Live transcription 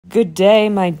Good day,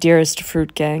 my dearest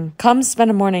fruit gang. Come spend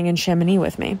a morning in Chamonix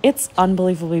with me. It's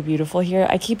unbelievably beautiful here.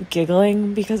 I keep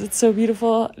giggling because it's so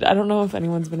beautiful. I don't know if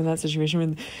anyone's been in that situation where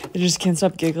they just can't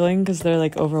stop giggling because they're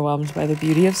like overwhelmed by the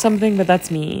beauty of something, but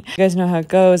that's me. You guys know how it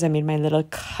goes. I made my little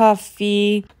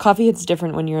coffee. Coffee hits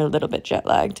different when you're a little bit jet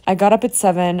lagged. I got up at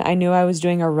 7. I knew I was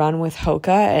doing a run with Hoka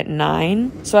at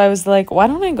 9. So I was like, why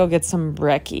don't I go get some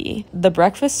brekkie? The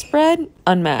breakfast spread,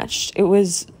 unmatched. It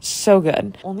was so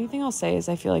good. Only thing I'll say is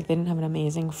I feel like they didn't have an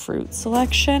amazing fruit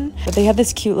selection, but they had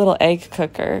this cute little egg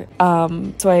cooker.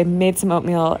 So I made some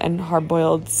oatmeal and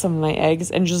hard-boiled some of my eggs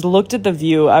and just looked at the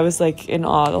view. I was like in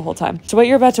awe the whole time. So what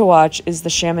you're about to watch is the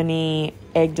Chamonix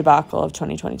egg debacle of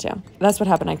 2022. That's what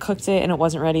happened. I cooked it and it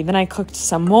wasn't ready. Then I cooked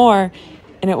some more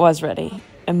and it was ready.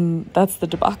 And that's the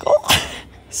debacle.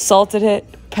 Salted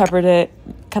it, peppered it,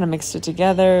 kind of mixed it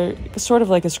together, sort of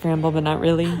like a scramble, but not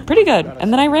really. Pretty good.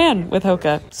 And then I ran with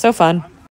Hoka. So fun.